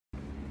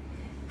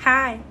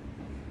Hi,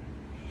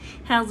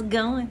 how's it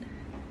going?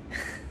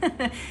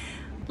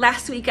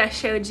 Last week I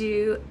showed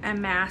you a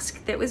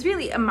mask that was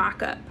really a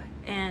mock-up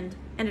and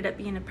ended up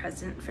being a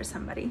present for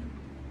somebody.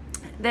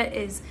 That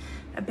is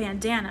a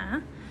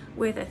bandana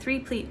with a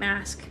 3-pleat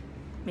mask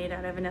made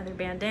out of another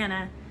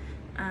bandana.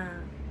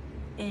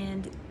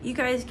 And you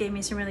guys gave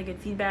me some really good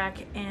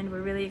feedback and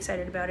we're really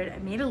excited about it. I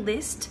made a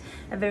list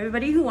of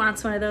everybody who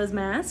wants one of those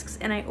masks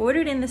and I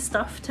ordered in the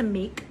stuff to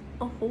make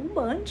a whole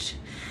bunch.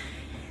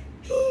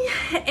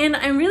 And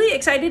I'm really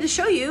excited to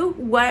show you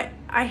what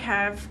I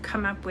have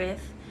come up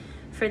with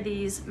for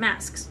these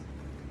masks.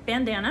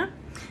 Bandana,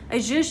 I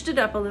zhuzhed it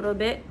up a little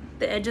bit.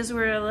 The edges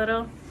were a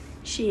little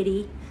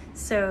shitty,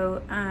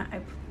 so I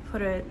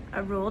put a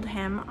rolled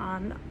hem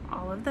on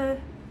all of the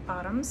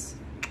bottoms.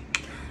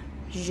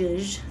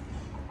 Zhuzh,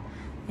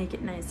 make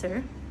it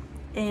nicer.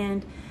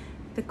 And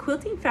the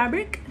quilting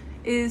fabric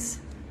is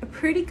a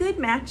pretty good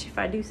match, if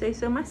I do say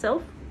so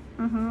myself.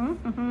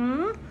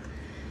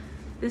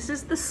 This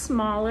is the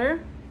smaller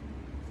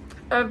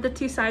of the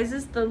two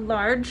sizes. The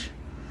large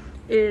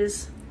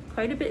is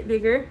quite a bit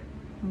bigger.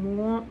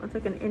 It's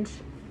like an inch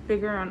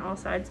bigger on all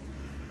sides.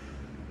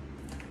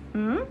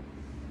 The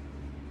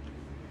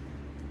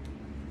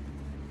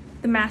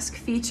mask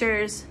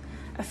features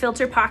a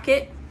filter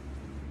pocket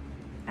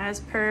as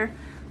per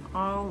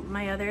all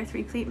my other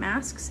 3-pleat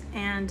masks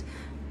and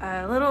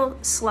a little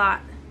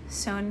slot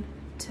sewn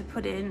to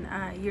put in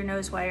your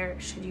nose wire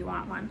should you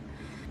want one.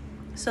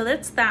 So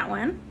that's that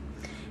one.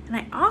 And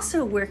I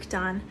also worked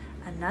on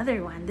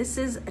another one. This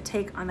is a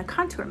take on the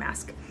contour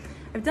mask.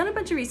 I've done a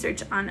bunch of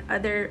research on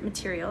other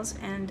materials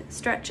and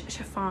stretch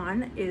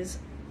chiffon is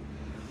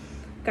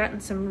gotten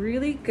some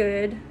really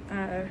good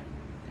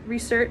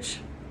research.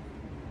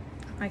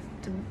 I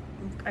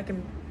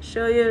can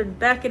show you and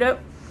back it up.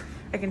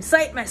 I can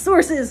cite my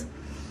sources.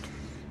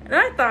 And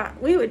I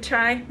thought we would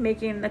try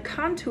making the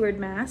contoured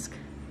mask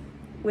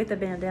with a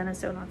bandana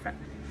sewn on front.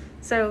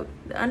 So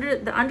the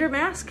under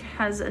mask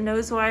has a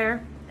nose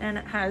wire and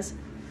it has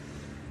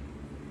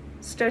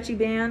stretchy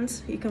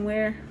bands you can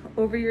wear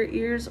over your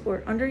ears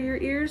or under your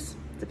ears,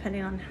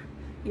 depending on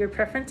your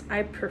preference.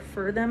 I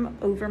prefer them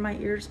over my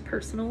ears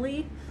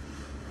personally.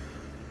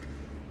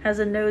 Has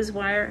a nose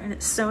wire and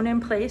it's sewn in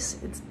place.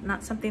 It's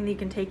not something that you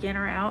can take in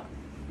or out.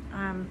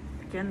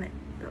 Again,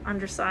 the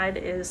underside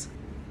is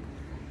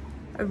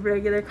a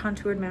regular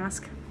contoured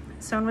mask.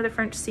 Sewn with a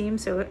French seam,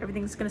 so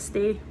everything's gonna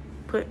stay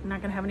put,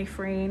 not gonna have any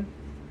fraying.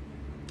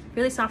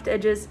 Really soft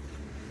edges.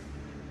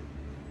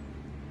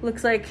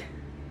 Looks like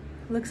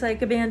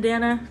a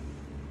bandana.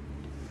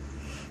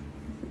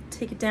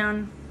 Take it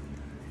down,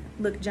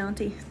 look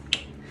jaunty.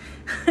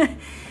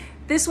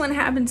 This one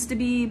happens to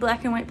be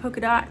black and white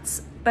polka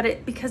dots,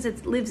 but because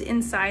it lives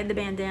inside the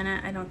bandana,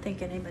 I don't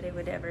think anybody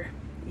would ever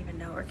even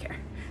know or care.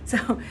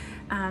 So,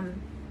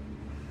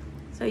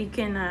 so you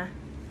can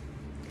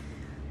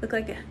look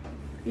like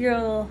your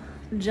little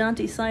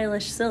jaunty,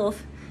 stylish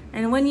self.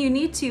 And when you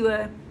need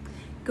to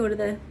go to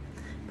the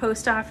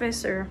post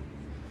office or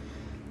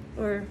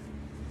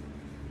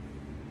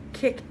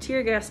kick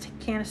tear gas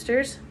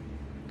canisters,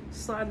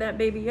 slide that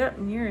baby up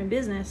and you're in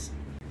business.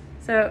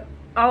 So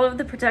all of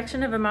the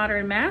protection of a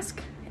modern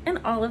mask and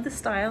all of the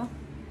style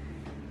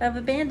of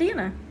a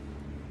bandana.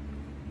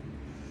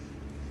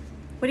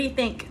 What do you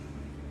think?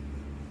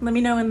 Let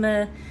me know in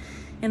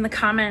the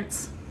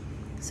comments.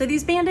 So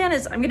these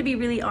bandanas, I'm gonna be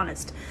really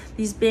honest,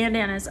 these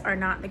bandanas are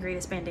not the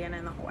greatest bandana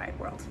in the whole wide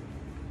world.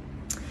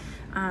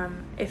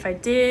 If I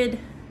did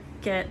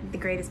get the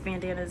greatest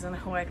bandanas in the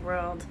whole wide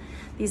world,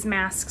 these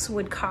masks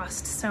would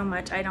cost so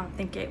much, I don't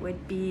think it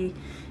would be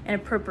an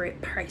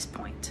appropriate price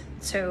point.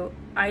 So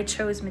I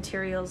chose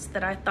materials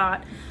that I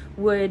thought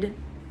would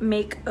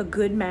make a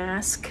good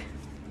mask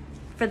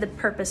for the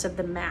purpose of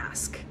the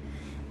mask.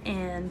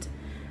 And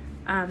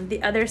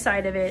the other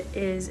side of it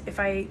is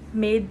if I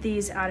made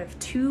these out of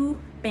 2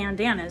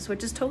 bandanas,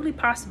 which is totally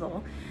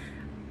possible,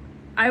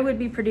 I would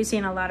be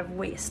producing a lot of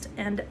waste.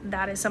 And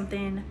that is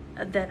something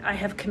that I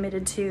have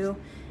committed to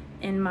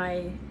in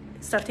my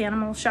stuffed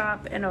animal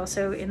shop and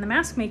also in the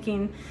mask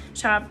making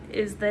shop,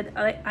 is that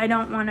I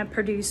don't want to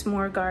produce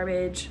more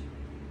garbage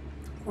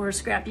or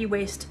scrappy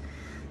waste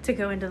to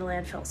go into the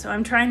landfill. So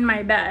I'm trying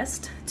my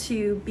best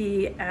to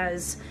be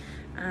as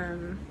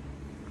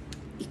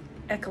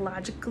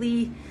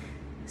ecologically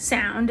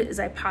sound as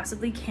I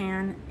possibly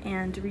can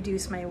and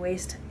reduce my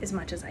waste as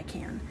much as I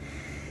can.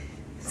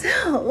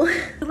 So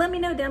let me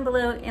know down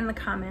below in the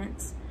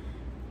comments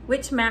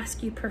which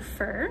mask you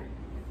prefer,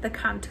 the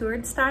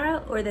contoured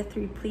style or the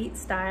 3-pleat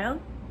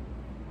style.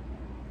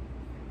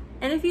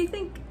 And if you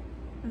think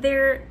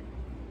they're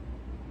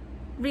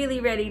really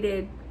ready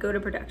to go to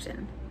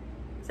production.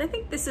 So I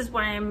think this is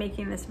why I'm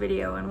making this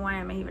video and why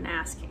I'm even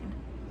asking.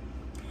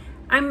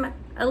 I'm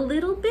a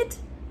little bit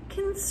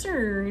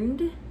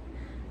concerned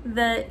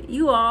that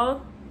you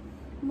all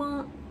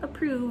won't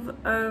approve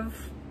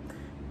of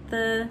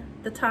the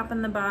top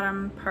and the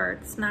bottom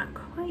parts not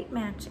quite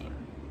matching.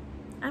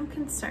 I'm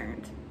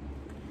concerned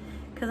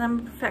because I'm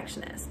a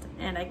perfectionist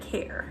and I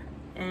care,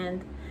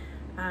 and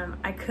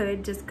I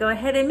could just go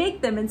ahead and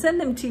make them and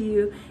send them to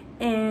you,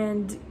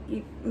 and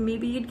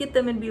maybe you'd get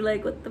them and be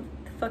like, what the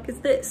fuck is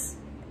this?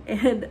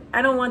 And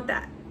I don't want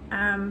that.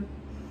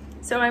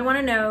 So I want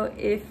to know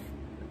if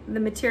the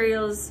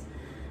materials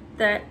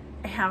that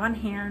I have on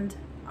hand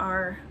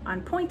are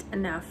on point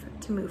enough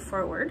to move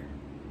forward.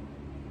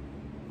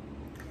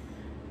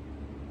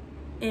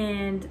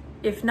 And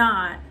if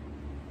not,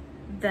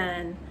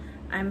 then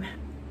I'm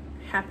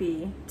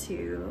happy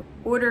to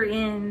order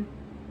in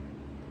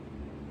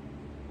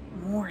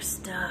more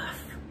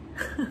stuff.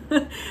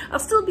 I'll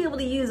still be able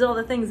to use all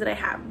the things that I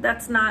have.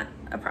 That's not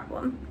a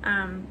problem.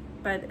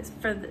 But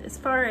as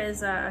far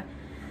as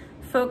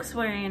folks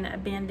wearing a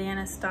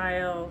bandana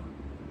style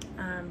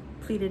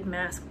pleated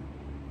mask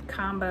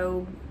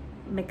combo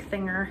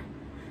McThinger,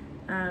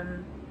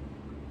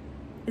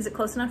 is it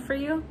close enough for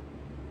you?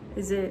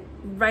 Is it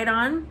right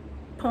on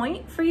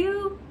point for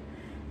you?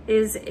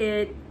 Is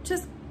it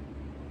just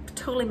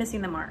totally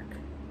missing the mark?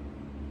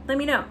 Let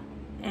me know.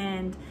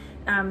 And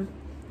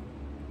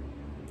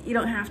you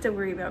don't have to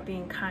worry about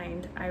being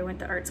kind. I went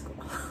to art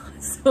school,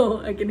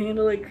 so I can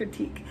handle a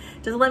critique.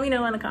 Just let me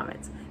know in the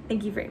comments.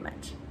 Thank you very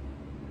much.